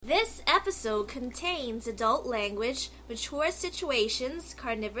episode contains adult language, mature situations,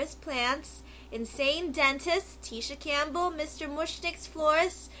 carnivorous plants, insane dentist, Tisha Campbell, Mr. Mushnick's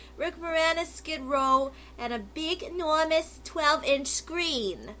florist, Rick Moranis' Skid Row, and a big, enormous 12-inch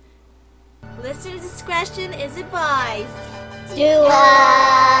screen. Listener discretion is advised.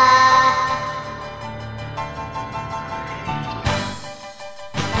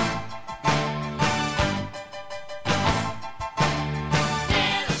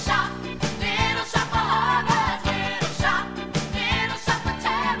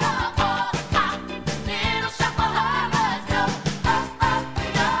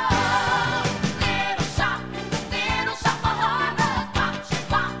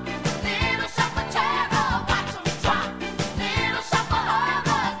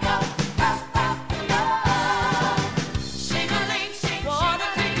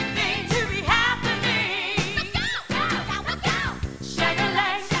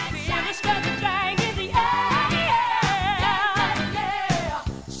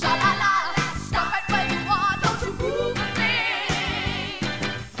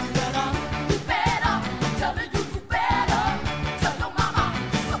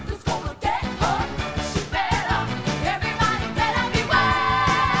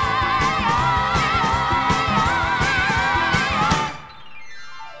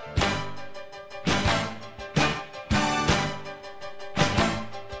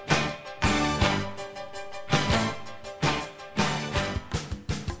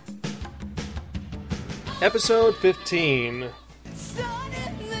 Episode 15.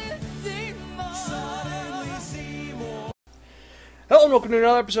 Hello and welcome to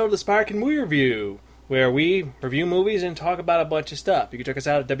another episode of the Sparkin Movie Review, where we review movies and talk about a bunch of stuff. You can check us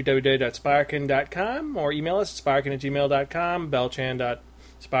out at www.sparkin.com or email us at sparkin@gmail.com,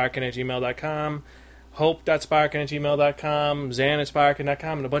 belchan.sparkin@gmail.com, hope.sparkin@gmail.com,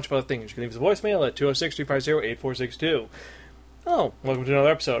 zan@sparkin.com, and a bunch of other things. You can leave us a voicemail at 206-350-8462. Oh, welcome to another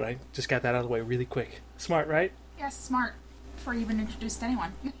episode. I just got that out of the way really quick. Smart, right? Yes, smart. Before you even introduced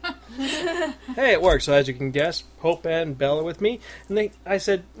anyone. Hey, it works. So as you can guess, Hope and Belle are with me. And I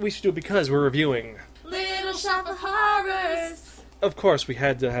said we should do it because we're reviewing Little Shop of Horrors. Of course, we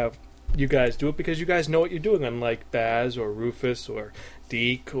had to have you guys do it because you guys know what you're doing, unlike Baz or Rufus or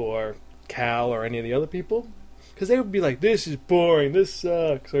Deke or Cal or any of the other people. Because they would be like, this is boring, this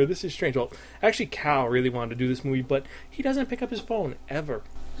sucks, or this is strange. Well, actually, Cal really wanted to do this movie, but he doesn't pick up his phone, ever.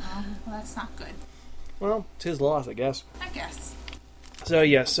 Well, that's not good. Well, it's his loss, I guess. I guess. So,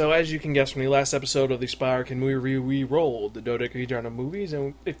 yes, as you can guess from the last episode of the Sparkin Movie Review, we rolled the dodecahedron of movies,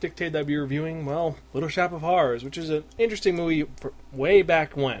 and it dictated that we were reviewing, well, Little Shop of Horrors, which is an interesting movie for way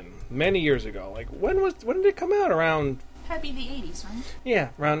back when, many years ago. Like, when did it come out? Around... Had to be the 80s, right? Yeah,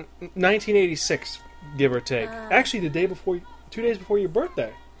 around 1986. Give or take. Actually, 2 days before your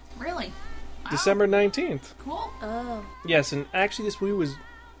birthday. Really? Wow. December 19th. Cool. Oh. Yes, and actually this movie was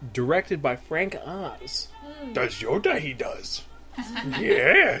directed by Frank Oz. Does Yoda? He does.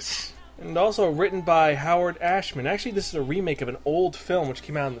 Yes. And also written by Howard Ashman. Actually, this is a remake of an old film which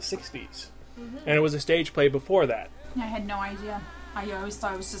came out in the 60s. And it was a stage play before that. Yeah, I had no idea. I always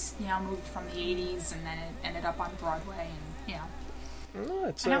thought it was just, moved from the 80s and then it ended up on Broadway and,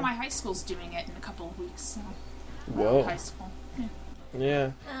 No, I know my high school's doing it in a couple of weeks, so... Whoa. High school.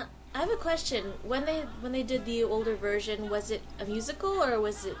 Yeah. I have a question. When they did the older version, was it a musical or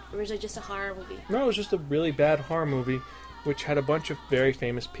was it originally just a horror movie? No, it was just a really bad horror movie which had a bunch of very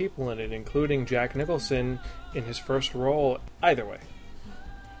famous people in it, including Jack Nicholson in his first role. Either way.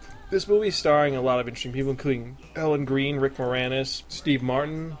 This movie is starring a lot of interesting people, including Ellen Green, Rick Moranis, Steve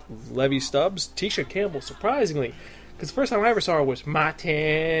Martin, Levi Stubbs, Tisha Campbell, surprisingly. Because the first time I ever saw her was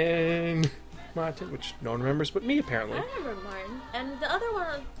Martin, which no one remembers but me, apparently. I remember Martin. And the other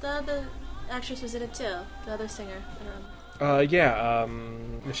one, the other actress was in it too. The other singer.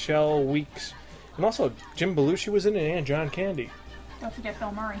 Michelle Weeks. And also, Jim Belushi was in it, and John Candy. Don't forget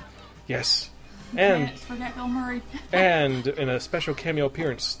Bill Murray. Yes. And Can't forget Bill Murray. and in a special cameo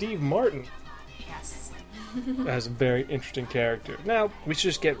appearance, Steve Martin. Yes. As a very interesting character. Now, we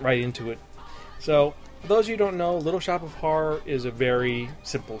should just get right into it. So, for those of you who don't know, Little Shop of Horror is a very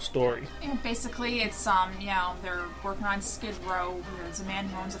simple story. Yeah, basically, it's, they're working on Skid Row. There's a man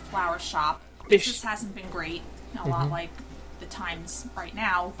who owns a flower shop. This hasn't been great. A lot like the times right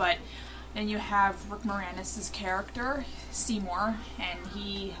now, but then you have Rick Moranis' character, Seymour, and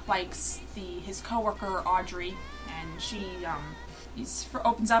he likes his coworker, Audrey, and she,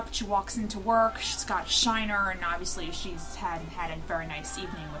 opens up, she walks into work, she's got a shiner, and obviously she's had a very nice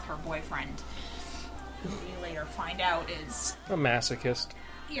evening with her boyfriend, who we later find out is... a masochist.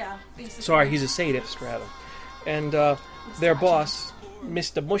 Yeah, basically. Sorry, he's a sadist, rather. And their boss,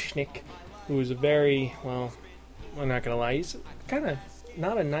 Mr. Mushnick, who's a very, well, I'm not gonna lie, he's kind of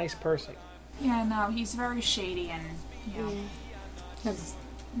not a nice person. Yeah, no, he's very shady and, you know, he's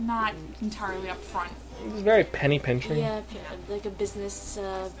not entirely upfront. He's very penny pinching. Yeah, like a business,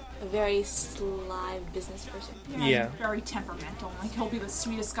 a very sly business person. Yeah. Very temperamental. Like, he'll be the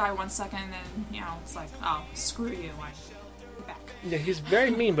sweetest guy one second, and then, you know, it's like, oh, screw you, I'm back. Yeah, he's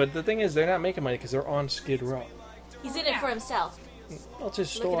very mean, but the thing is, they're not making money because they're on Skid Row. He's in it for himself. Well, it's his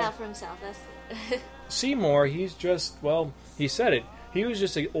store. Looking out for himself. That's Seymour, he's just, well, he said it. He was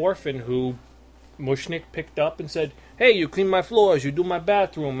just an orphan who Mushnick picked up and said, hey, you clean my floors, you do my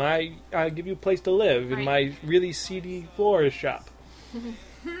bathroom, I give you a place to live in my really seedy florist shop.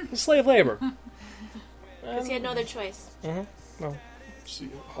 Slave labor. Because he had no other choice. Well,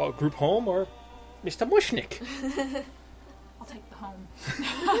 group home or Mr. Mushnick. I'll take the home.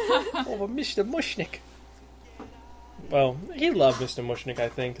 Oh, Mr. Mushnick. Well, he loved Mr. Mushnick, I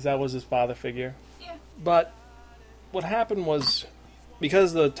think, because that was his father figure. Yeah. But what happened was,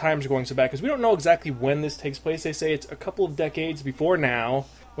 because the times are going so bad, because we don't know exactly when this takes place. They say it's a couple of decades before now,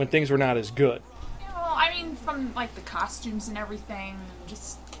 when things were not as good. Yeah, well, I mean, from, like, the costumes and everything,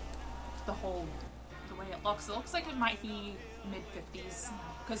 just the way it looks like it might be mid-50s.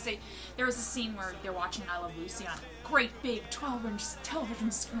 Because there was a scene where they're watching I Love Lucy on a great big 12-inch television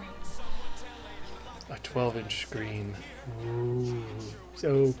screen. A 12-inch screen. Ooh,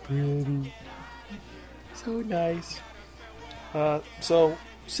 so pretty. So nice. So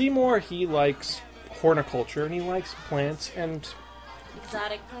Seymour, he likes horticulture and he likes plants and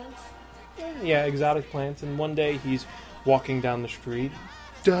exotic plants. Yeah, exotic plants. And one day he's walking down the street,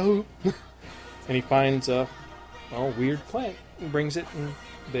 and he finds a weird plant and brings it. And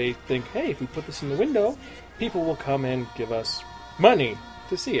they think, hey, if we put this in the window, people will come and give us money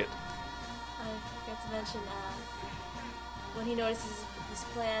to see it. I forgot to mention when he notices this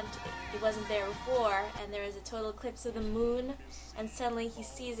plant, it wasn't there before, and there is a total eclipse of the moon, and suddenly he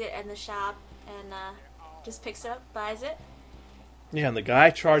sees it in the shop and just picks it up, buys it. Yeah, and the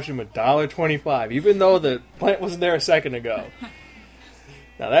guy charged him $1.25, even though the plant wasn't there a second ago.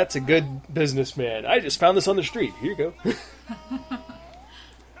 Now that's a good businessman. I just found this on the street. Here you go.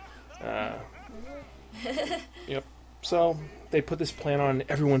 Yep. So they put this plant on, and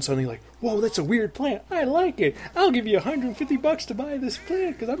everyone's suddenly like, whoa, that's a weird plant. I like it. I'll give you $150 to buy this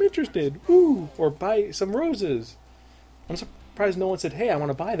plant because I'm interested. Ooh. Or buy some roses. I'm surprised no one said, hey, I want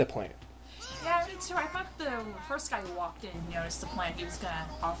to buy the plant. Yeah, me too. I thought the first guy who walked in noticed the plant, he was going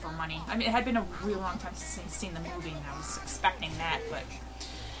to offer money. I mean, it had been a really long time since I'd seen the movie, and I was expecting that, but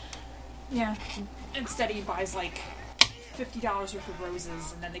yeah. Instead, he buys like $50 worth of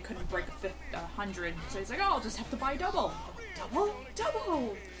roses, and then they couldn't break 100, so he's like, oh, I'll just have to buy double.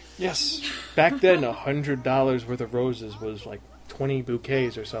 Double! Yes. Back then, $100 worth of roses was like 20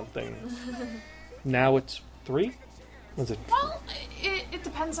 bouquets or something. Now it's 3? Was it? Well, it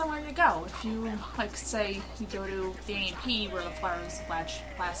depends on where you go. If you, like, say, you go to the A&P, where the flowers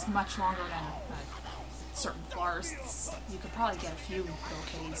last much longer than certain florists, you could probably get a few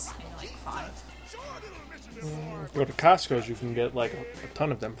bouquets, maybe like 5. Go to Costco's, you can get like a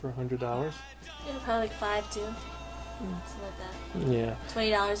ton of them for $100. Yeah, probably like 5 too. Something like that. Yeah.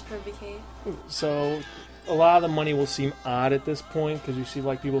 $20 per bouquet. So a lot of the money will seem odd at this point because you see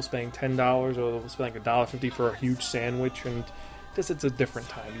like people spending $10 or they'll spend like $1.50 for a huge sandwich, and just it's a different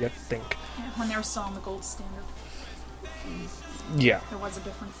time. You have to think. Yeah, when they were selling the gold standard. Yeah. There was a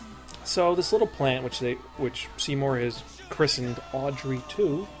difference. So this little plant, which Seymour has christened Audrey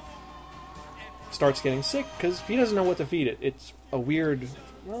 2, starts getting sick because he doesn't know what to feed it. It's a weird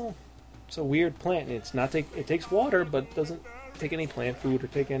plant. It takes water, but doesn't take any plant food or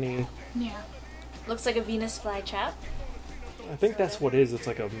take any. Yeah. Looks like a Venus flytrap. I think that's what it is. It's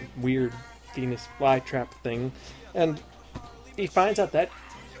like a weird Venus flytrap thing, and he finds out that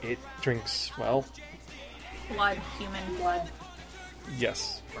it drinks blood, human blood.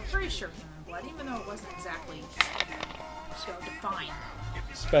 Yes. We're pretty sure human blood, even though it wasn't exactly so defined.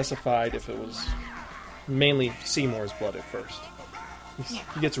 Specified if it was mainly Seymour's blood at first. Yeah.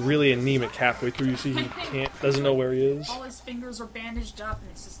 He gets really anemic halfway through. You see he doesn't know where he is. All his fingers are bandaged up, and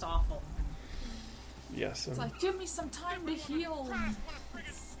it's just awful. Yes. It's like, give me some time to heal.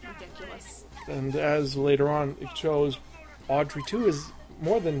 It's ridiculous. And as later on it shows, Audrey 2 is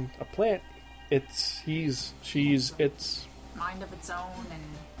more than a plant. She's mind of its own, and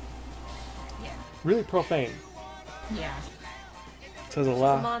yeah. Really profane. Yeah. Says a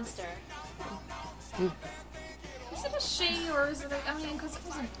lot. It's a monster. Is it a she, or is it because it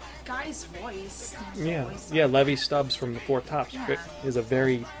was a guy's voice. Yeah. Voice. Yeah, Levy Stubbs from the Four Tops Yeah. is a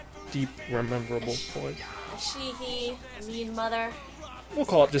very deep, rememberable voice. A she, he, a mean mother. we'll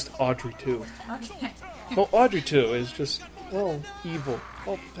call it just Audrey 2. Okay. Well, Audrey 2 is just, well, evil.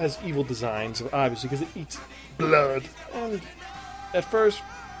 Well, has evil designs, obviously, because it eats blood. And at first,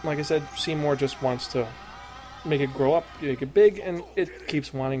 like I said, Seymour just wants to make it grow up, make it big, and it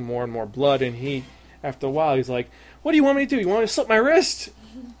keeps wanting more and more blood. And he, after a while, he's like, "What do you want me to do? You want me to slit my wrist?"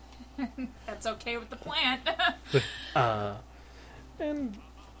 That's okay with the plant. And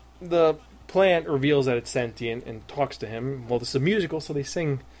the plant reveals that it's sentient and talks to him. Well, this is a musical, so they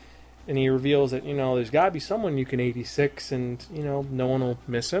sing. And he reveals that, there's got to be someone you can 86 and, no one will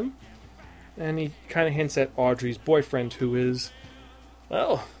miss him. And he kind of hints at Audrey's boyfriend, who is,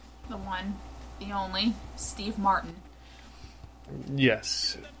 well... the one, the only, Steve Martin.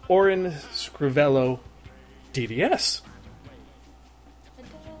 Yes. Orin Scrivello, DDS.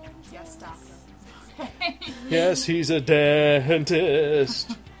 Yes, doctor. Yes, he's a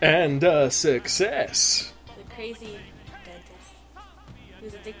dentist and a success. The crazy dentist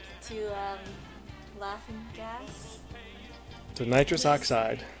who's addicted to laughing gas. To nitrous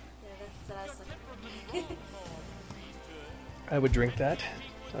oxide. Yeah, that's what I was looking for. I would drink that.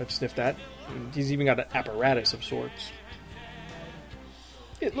 I'd sniff that. And he's even got an apparatus of sorts.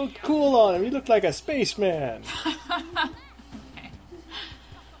 It looked cool on him. He looked like a spaceman.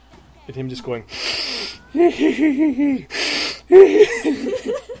 And him just going... like,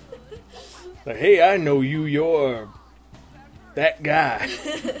 hey, I know you. You're that guy.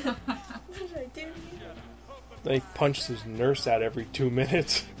 What did I do? Then he punches his nurse out every 2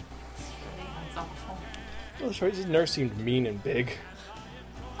 minutes. That's awful. Well, that's right. His nurse seemed mean and big.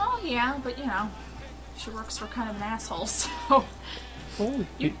 Oh, yeah, but, she works for kind of an asshole, so... Well,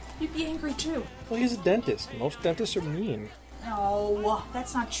 You'd be angry, too. well, he's a dentist. Most dentists are mean. No,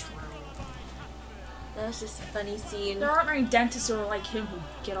 that's not true. That was just a funny scene. There aren't many dentists who are like him who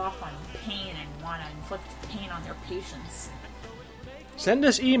get off on pain and want to inflict pain on their patients. Send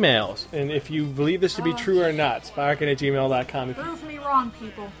us emails, and if you believe this to be true or not, sparkin@gmail.com. Prove me wrong,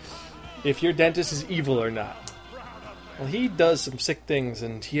 people. If your dentist is evil or not. Well, he does some sick things,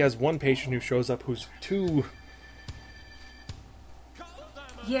 and he has one patient who shows up who's too...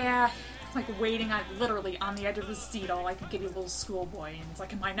 Yeah, like waiting literally on the edge of his seat, all like a giddy little schoolboy, and it's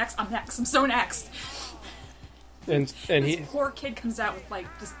like, am I next? I'm next. I'm so next. And This poor kid comes out with like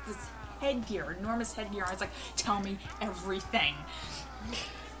this headgear, enormous headgear, and it's like, tell me everything.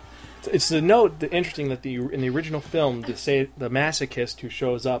 It's the note, interesting that in the original film, the masochist who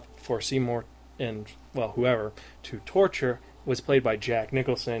shows up for Seymour and, well, whoever, to torture, was played by Jack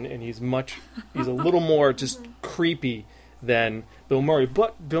Nicholson, and he's a little more just creepy than Bill Murray.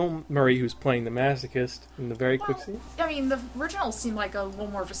 But Bill Murray, who's playing the masochist in the very quick scene. I mean, the original seemed like a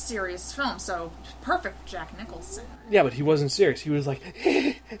little more of a serious film, so perfect for Jack Nicholson. Yeah, but he wasn't serious. He was like,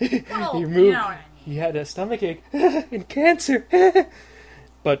 Well, he moved. what I mean. He had a stomachache and cancer.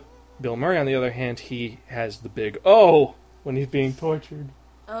 But Bill Murray, on the other hand, he has the big O when he's being tortured.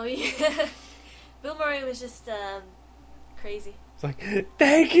 Oh, yeah. Bill Murray was just crazy. It's like,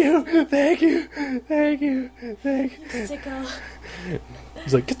 thank you, thank you, thank you, thank you. Sicko.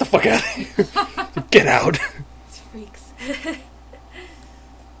 He's like, get the fuck out of here. Get out. It's freaks.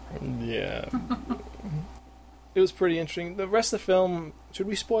 Yeah. It was pretty interesting. The rest of the film, should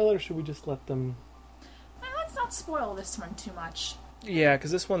we spoil it or should we just let them... Let's not spoil this one too much. Yeah,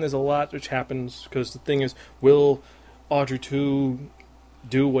 because this one there's a lot which happens, because the thing is, will Audrey 2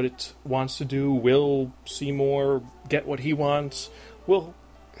 do what it wants to do? Will Seymour get what he wants? Will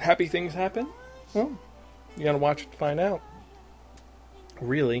happy things happen? Well, you gotta watch it to find out.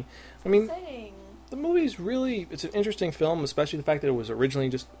 Really. I mean, Exciting. the movie's really, it's an interesting film, especially the fact that it was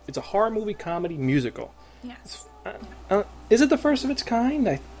originally it's a horror movie comedy musical. Yes. Is it the first of its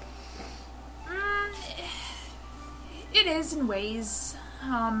kind? It is in ways.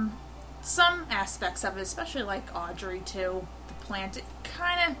 Some aspects of it, especially like Audrey too, the plant, it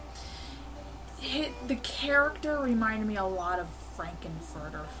kind of hit. The character reminded me a lot of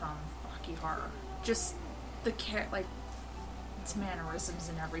Frankenfurter from Rocky Horror. Just the like its mannerisms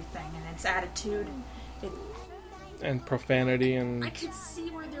and everything, and its attitude. And profanity and... I could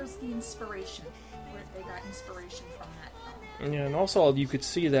see where there's the inspiration, where they got inspiration from that film. Yeah, and also you could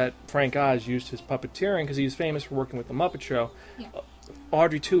see that Frank Oz used his puppeteering because he was famous for working with the Muppet Show. Yeah.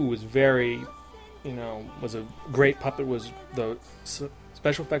 Audrey 2 was very, was a great puppet. The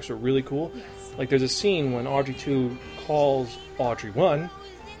special effects were really cool. Yes. Like there's a scene when Audrey 2 calls Audrey 1,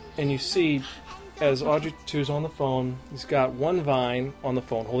 and you see as Audrey 2's on the phone, he's got one vine on the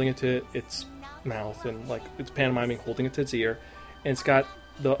phone holding it to its mouth and like it's pantomiming holding it to its ear, and it's got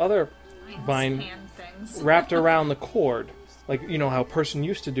the other vine hand things. wrapped around the cord. like, you know, how a person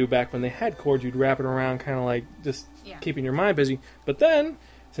used to do back when they had cords. You'd wrap it around, kind of like just keeping your mind busy. But then,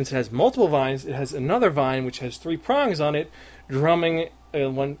 since it has multiple vines, it has another vine which has 3 prongs on it, drumming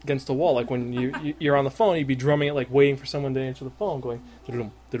one against the wall. Like when you're on the phone, you'd be drumming it, like waiting for someone to answer the phone, going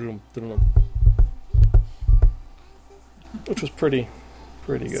da-dum, da-dum, da-dum. Which was pretty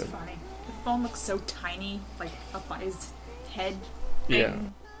good. It's funny. The phone looks so tiny, like up by his head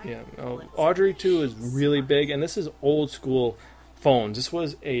thing. Yeah. No, Audrey 2 is really big, and this is old school phones. This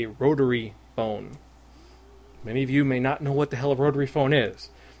was a rotary phone. Many of you may not know what the hell a rotary phone is.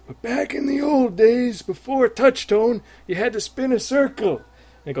 But back in the old days, before touch tone, you had to spin a circle.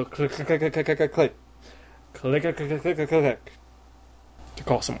 And go click, click, click, click, click, click, click. Click, click, click, click, click, click. To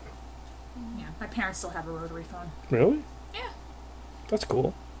call someone. Yeah, my parents still have a rotary phone. Really? Yeah. That's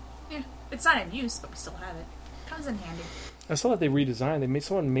cool. Yeah. It's not in use, but we still have it. Comes in handy. I saw that they redesigned.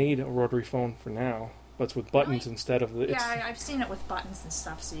 Someone made a rotary phone for now, but it's with buttons instead of the. Yeah, I've seen it with buttons and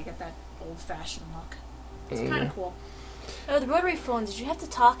stuff, so you get that old-fashioned look. It's kind of cool. Oh, the rotary phone. Did you have to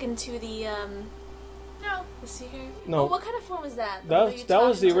talk into the No. The speaker? No. Oh, what kind of phone was that? That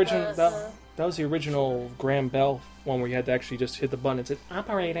was the original. That was the original Graham Bell one where you had to actually just hit the button and said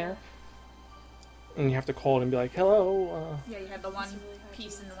operator, and you have to call it and be like, hello. Yeah, you had the one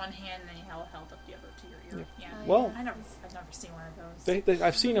piece in one hand, and then you held up the other to your ear. Yeah. Well, I've never seen one of those.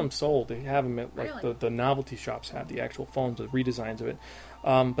 I've seen them sold. They have them at like really? the novelty shops have the actual phones with redesigns of it.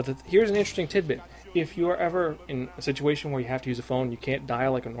 But here's an interesting tidbit. If you are ever in a situation where you have to use a phone, you can't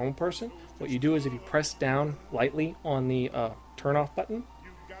dial like a normal person. What you do is if you press down lightly on the turn off button,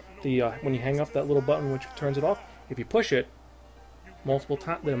 when you hang up that little button which turns it off, if you push it multiple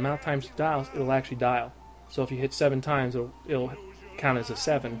times, the amount of times it dials, it'll actually dial. So if you hit 7 times, it'll count as a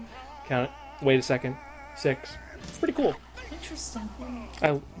 7. Wait a second, 6. It's pretty cool. Interesting.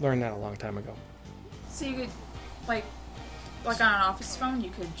 I learned that a long time ago. So you could, like on an office phone,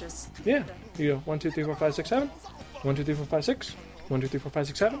 you could just... Yeah. You go 1, 2, 3, 4, 5, 6, 7. 1, 2, 3, 4, 5, 6. 1, 2, 3, 4, 5,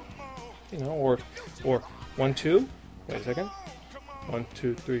 6, 7. You know, or 1, 2. Wait a second. 1,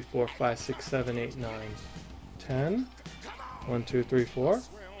 2, 3, 4, 5, 6, 7, 8, 9, 10. 1, 2, 3, 4.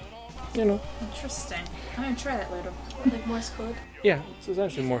 You know. Interesting. I'm gonna try that later. Like Morse code? Yeah, it's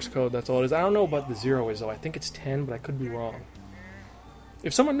essentially Morse code. That's all it is. I don't know about the zeros though. I think it's 10, but I could be wrong.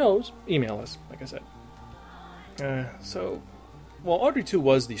 If someone knows, email us. Like I said. Well, Audrey 2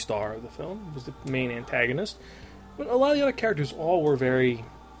 was the star of the film, was the main antagonist, but a lot of the other characters all were very...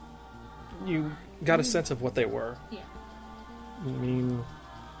 You got a sense of what they were. Yeah. I mean,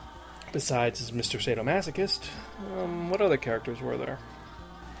 besides Mr. Sadomasochist, what other characters were there?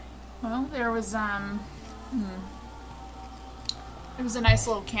 Well, there was, it was a nice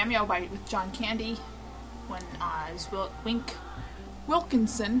little cameo with John Candy when as Wink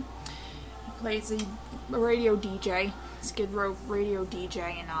Wilkinson plays a radio DJ, Skid Row radio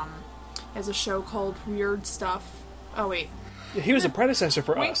DJ, and has a show called Weird Stuff. Oh wait, Yeah, he was a predecessor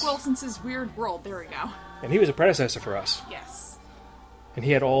for Wink us. Wilson's Weird World. There we go. And he was a predecessor for us. Yes. And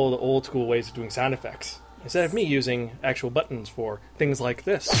he had all the old school ways of doing sound effects. Instead of me using actual buttons for things like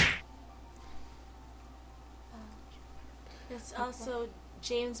this. There's also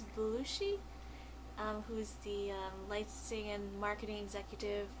James Belushi, who's the licensing and marketing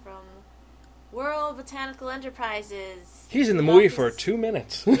executive from World Botanical Enterprises. He's in the movie for 2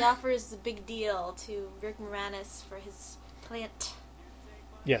 minutes. He offers the big deal to Rick Moranis for his plant.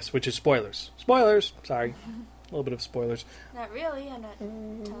 Yes, which is spoilers. Spoilers! Sorry. A little bit of spoilers. Not really, I'm not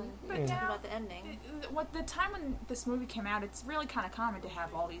telling you about the ending. The time when this movie came out, it's really kind of common to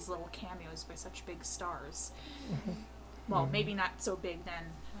have all these little cameos by such big stars. Well, maybe not so big then.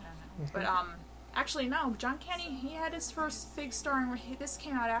 I don't know. But, actually, no. John Candy, he had his first big starring... This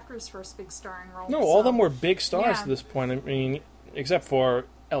came out after his first big starring role. No, all of them were big stars Yeah. at this point. I mean, except for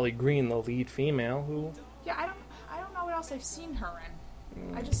Ellie Green, the lead female, who... Yeah, I don't know what else I've seen her in.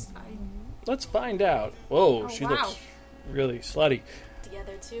 Let's find out. Whoa, she wow. looks really slutty. The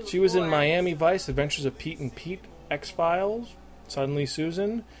other two. She was in before. Miami Vice, Adventures of Pete and Pete, X-Files, Suddenly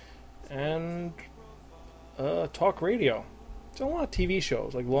Susan, and Talk Radio. It's a lot of TV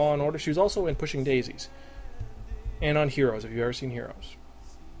shows, like Law and Order. She was also in Pushing Daisies. And on Heroes. Have you ever seen Heroes?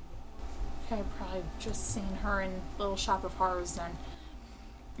 I've probably just seen her in Little Shop of Horrors then.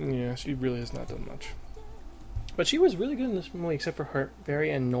 Yeah, she really has not done much. But she was really good in this movie, except for her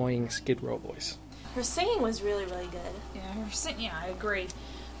very annoying Skid Row voice. Her singing was really, really good. Yeah, I agree.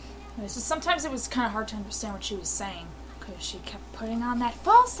 Sometimes it was kind of hard to understand what she was saying, because she kept putting on that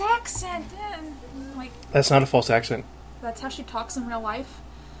false accent. And, That's not a false accent. that's how she talks in real life.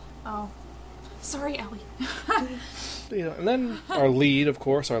 Oh. Sorry, Ellie. And then our lead, of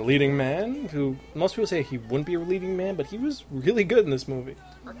course, our leading man, who most people say he wouldn't be a leading man, but he was really good in this movie.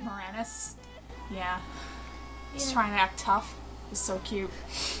 Rick Moranis. Yeah. He's trying to act tough. He's so cute.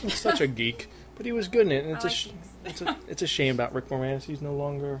 He's such a geek, but he was good in it. And it's a shame about Rick Moranis. He's no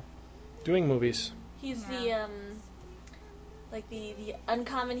longer doing movies. He's the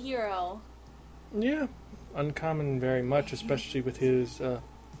uncommon hero. Yeah, uncommon very much, especially with his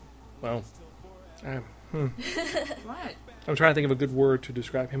What? I'm trying to think of a good word to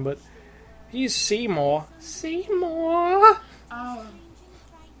describe him, but he's Seymour. Seymour! Oh.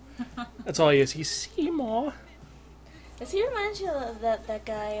 That's all he is. He's Seymour. Does he remind you of that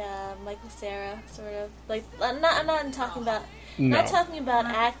guy, Michael Cera, sort of? Like, I'm not talking about... No. Not talking about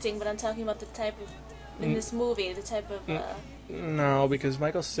acting, but I'm talking about the type of... In this movie, the type of... No, because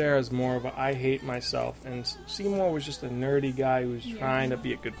Michael Cera is more of a I hate myself, and Seymour was just a nerdy guy who was trying to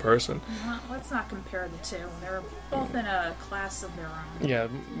be a good person. Let's not compare the two. They're both in a class of their own. Yeah,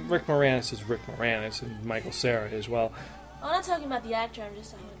 Rick Moranis is Rick Moranis, and Michael Cera as well. I'm not talking about the actor, I'm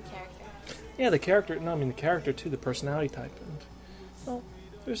just talking about the character. Yeah, the character, no, I mean the character too, the personality type. And, well,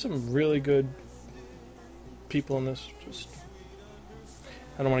 there's some really good people in this, just...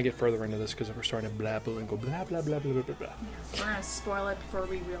 I don't want to get further into this because we're starting to blabble and go blah, blah, blah, blah, blah, blah. We're going to spoil it before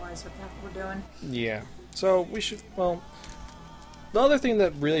we realize what the heck we're doing. Yeah. So we should, well, the other thing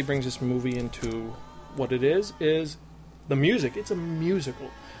that really brings this movie into what it is the music. It's a musical.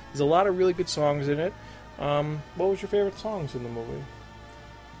 There's a lot of really good songs in it. What was your favorite songs in the movie?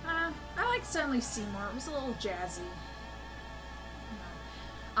 I like Certainly Seymour. It was a little jazzy.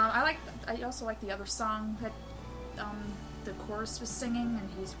 I also like the other song that, the chorus was singing, and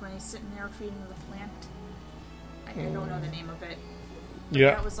when he's sitting there feeding the plant. I don't know the name of it.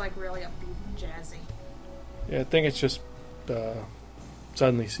 Yeah. That was like really upbeat and jazzy. Yeah, I think it's just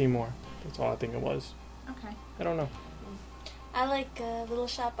Suddenly Seymour. That's all I think it was. Okay. I don't know. I like Little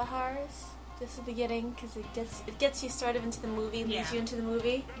Shop of Horrors. Just the beginning, because it gets you sort of into the movie, leads you into the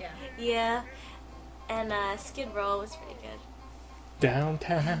movie. Yeah. Yeah. And Skid Row was pretty good.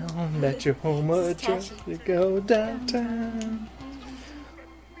 Downtown, that's your home address. You go downtown.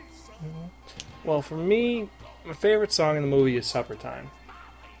 Well, for me, my favorite song in the movie is Supper Time.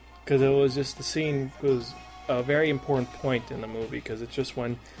 Because it was just, the scene was a very important point in the movie. Because it's just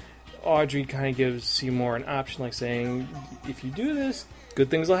when Audrey kind of gives Seymour an option, like saying, if you do this, good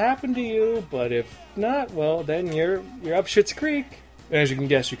things will happen to you. But if not, well, then you're up Schitt's Creek. And as you can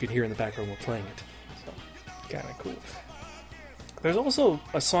guess, you can hear in the background we're playing it. So, kind of cool. There's also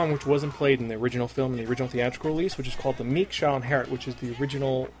a song which wasn't played in the original film, in the original theatrical release, which is called The Meek Shall Inherit, which is the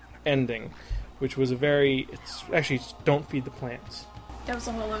original ending, which was it's Don't Feed the Plants. That was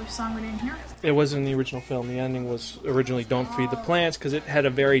a whole other song we didn't hear? It wasn't in the original film. The ending was originally Don't Feed the Plants, because it had a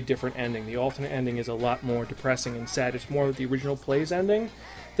very different ending. The alternate ending is a lot more depressing and sad. It's more of the original play's ending.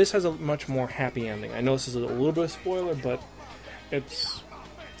 This has a much more happy ending. I know this is a little bit of a spoiler, but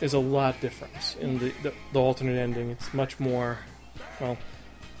there's a lot of difference in the alternate ending. It's much more... Well,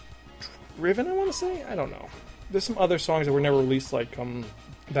 driven, I want to say? I don't know. There's some other songs that were never released, like,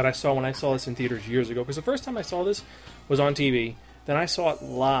 that I saw when I saw this in theaters years ago. Because the first time I saw this was on TV. Then I saw it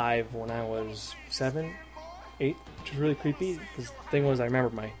live when I was 7, 8, which was really creepy. Because the thing was, I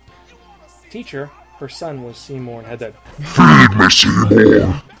remember my teacher, her son was Seymour and had that... Feed me,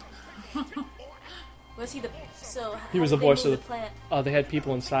 Seymour! Was he the... So, he was the voice of the plant? They had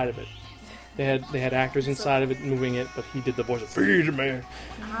people inside of it. They had actors inside of it moving it, but he did the voice of "Feed me."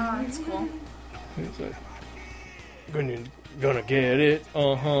 Oh, that's cool. He's like, gonna get it.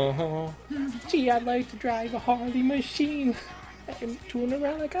 Gee, I'd like to drive a Harley machine and tune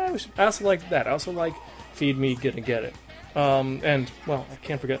around like I was. I also like that. I also like "Feed Me, Gonna Get It." And well, I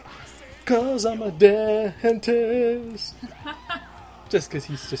can't forget, "'Cause I'm a dentist." Just because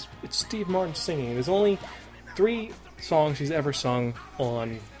it's Steve Martin singing. There's only 3 songs he's ever sung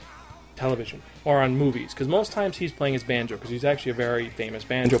on television or on movies, because most times he's playing his banjo, because he's actually a very famous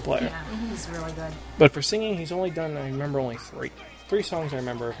banjo player. Yeah, he's really good. But for singing, he's only done, I remember, only 3 songs I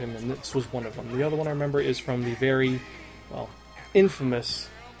remember of him, and this was one of them. The other one I remember is from the very, well, infamous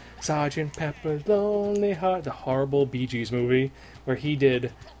Sgt. Pepper's Lonely Heart, the horrible Bee Gees movie, where he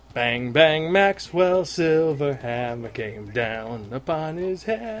did "Bang Bang Maxwell Silver Hammer Came Down Upon His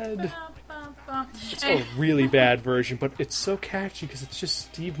Head." It's a really bad version, but it's so catchy because it's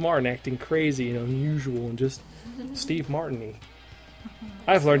just Steve Martin acting crazy and unusual and just Steve Martin-y.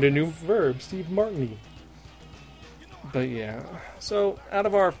 I've learned a new verb, Steve Martin-y. But yeah, so out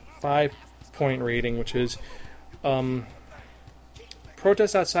of our 5-point rating, which is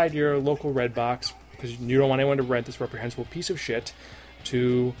protest outside your local Redbox because you don't want anyone to rent this reprehensible piece of shit,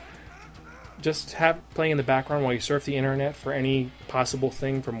 to just have playing in the background while you surf the internet for any possible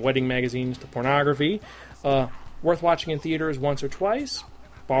thing from wedding magazines to pornography. Worth watching in theaters once or twice.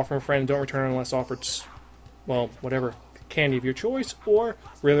 Borrow from a friend, don't return unless offered, well, whatever candy of your choice, or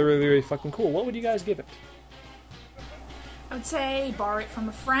really, really, really fucking cool. What would you guys give it? I would say borrow it from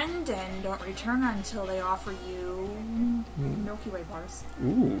a friend and don't return until they offer you Milky Way bars.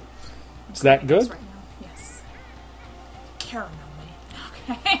 Ooh. Is that good? Right now. Yes. Caramel.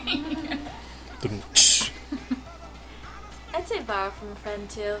 Okay. I'd say borrow from a friend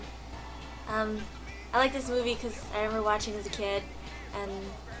too. I like this movie because I remember watching as a kid, and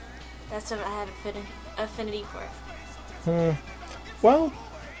that's what I have affinity for. Well,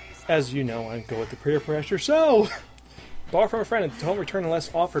 as you know, I go with the peer pressure, so borrow from a friend and don't return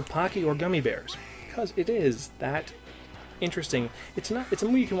unless offered Pocky or gummy bears, because it is that interesting. It's a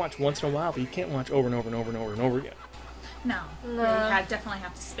movie you can watch once in a while, but you can't watch over and over and over and over and over again. No. You definitely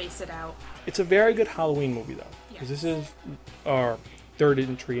have to space it out. It's a very good Halloween movie, though, because this is our third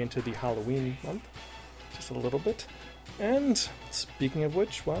entry into the Halloween month, just a little bit. And speaking of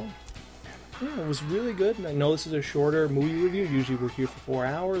which, well, yeah, it was really good. And I know this is a shorter movie review. Usually we're here for 4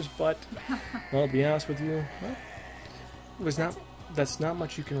 hours, but well, to be honest with you, well, it was not. That's not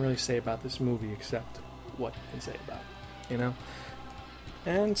much you can really say about this movie except what you can say about it, you know.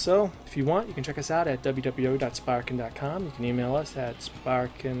 And so, if you want, you can check us out at www.sparkin.com. You can email us at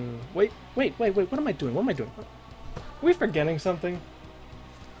sparkin... Wait, what am I doing? Are we forgetting something?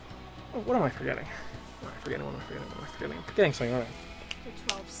 What am I forgetting? I'm forgetting something, alright.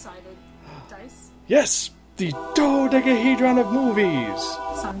 The 12-sided dice? Yes! The dodecahedron of movies!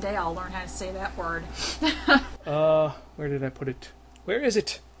 Someday I'll learn how to say that word. Where did I put it? Where is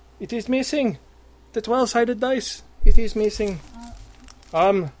it? It is missing! The 12-sided dice! It is missing.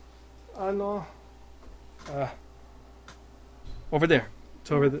 No. Over there.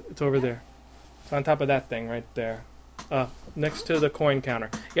 It's over there. It's on top of that thing right there. Next to the coin counter.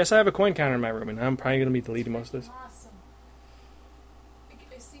 Yes, I have a coin counter in my room, and I'm probably going to be deleting most of this. Awesome.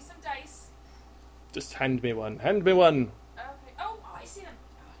 I see some dice. Just hand me one. Okay. Oh, I see them.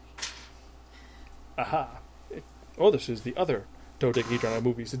 Aha. This is the other dodecahedron of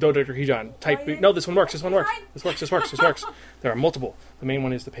movies. The dodecahedron type. No, this one works. This works. There are multiple. The main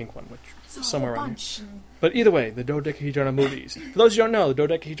one is the pink one, which is somewhere around here. But either way, the dodecahedron of movies. For those who don't know, the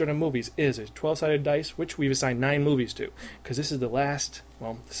dodecahedron of movies is a 12-sided dice, which we've assigned 9 movies to. Because this is the last.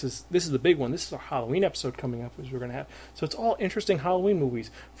 Well, this is the big one. This is our Halloween episode coming up, which we're going to have. So it's all interesting Halloween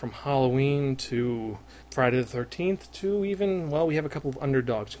movies, from Halloween to Friday the 13th to even, well, we have a couple of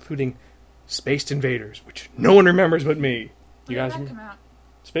underdogs, including Space Invaders, which no one remembers but me. You guys come out?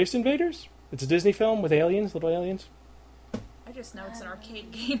 Space Invaders? It's a Disney film with aliens, little aliens. I just know it's an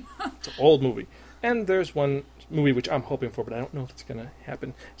arcade game. It's an old movie. And there's one movie which I'm hoping for, but I don't know if it's going to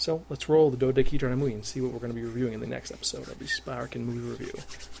happen. So let's roll the dodecahedron movie and see what we're going to be reviewing in the next episode of the Sparkin Movie Review.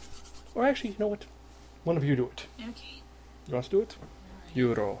 Or actually, you know what? One of you do it. Okay. You want us to do it? Right.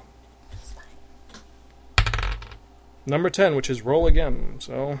 You roll. Number 10, which is roll again,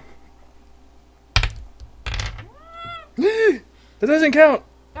 so... That doesn't count!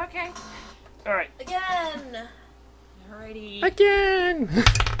 Okay. Alright. Again! Alrighty. Again!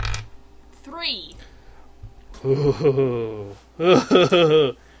 3.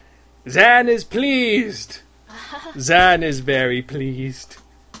 Zan is pleased! Zan is very pleased.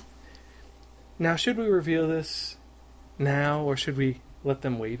 Now, should we reveal this now, or should we let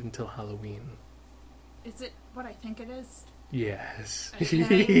them wait until Halloween? Is it what I think it is? Yes.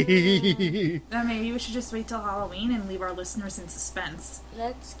 Okay. Then maybe we should just wait till Halloween and leave our listeners in suspense.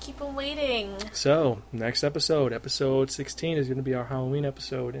 Let's keep them waiting. So, next episode 16, is going to be our Halloween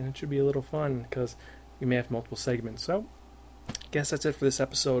episode, and it should be a little fun, because we may have multiple segments. So, I guess that's it for this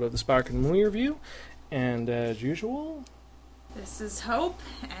episode of the Sparkin Movie Review, and as usual... This is Hope,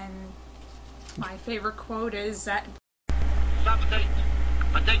 and my favorite quote is that... Saturday,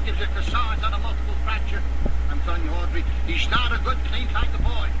 a date gives you croissant on a multiple fracture. I'm telling you, Audrey, he's not a good, clean kind of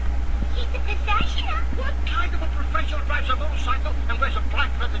boy. He's a professional. What kind of a professional drives a motorcycle and wears a black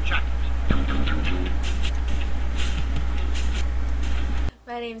leather jacket?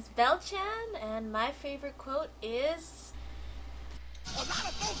 My name's Belchan, and my favorite quote is... A lot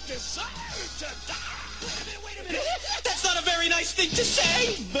of folks deserve to die. Wait a minute. That's not a very nice thing to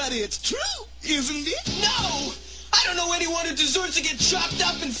say, but it's true, isn't it? No! I don't know anyone who deserves to get chopped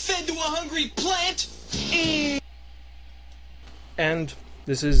up and fed to a hungry plant. And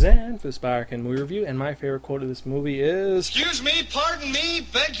this is Zan for the Sparkin Movie Review, and my favorite quote of this movie is... Excuse me, pardon me,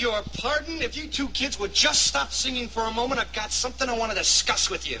 beg your pardon. If you two kids would just stop singing for a moment, I've got something I want to discuss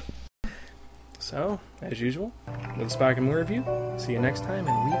with you. So, as usual, with a Spark and Moon review, see you next time,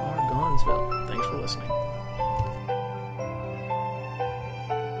 and we are Gonzville. Thanks for listening.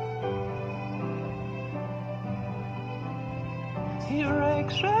 He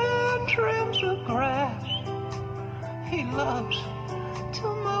rakes and trims the grass. He loves to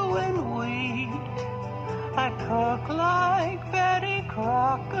mow and weed. I cook like Betty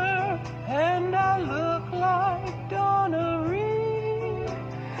Crocker, and I look like Donna Reed.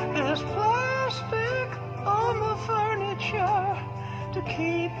 There's plastic on the furniture to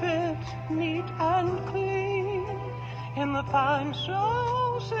keep it neat and clean. In the pine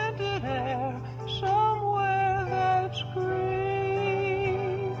so scented air, somewhere that's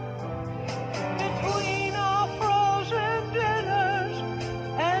green. Between our frozen dinners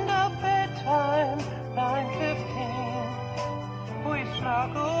and our bedtime, 9:15, we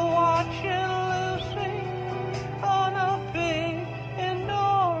snuggle watching Lucy on a big,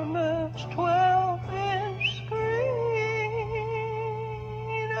 enormous 12-inch screen.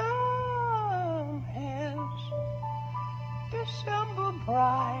 I'm his December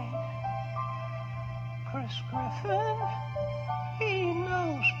bride. Chris Griffin, he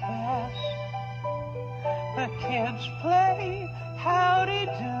knows best. The kids play howdy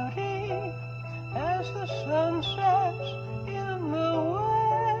doody as the sun sets in the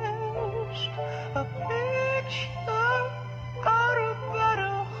west. A picture out of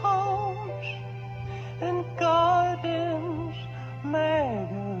Better Homes and Gardens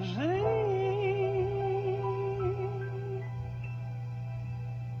magazine.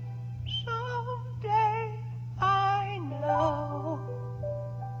 Someday I know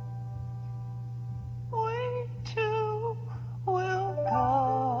we two will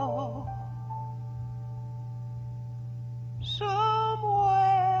go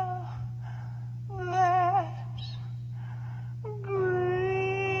somewhere that's green.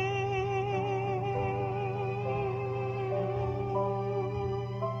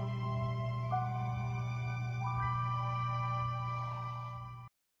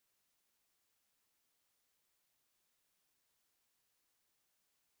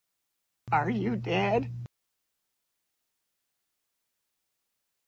 Are you dead?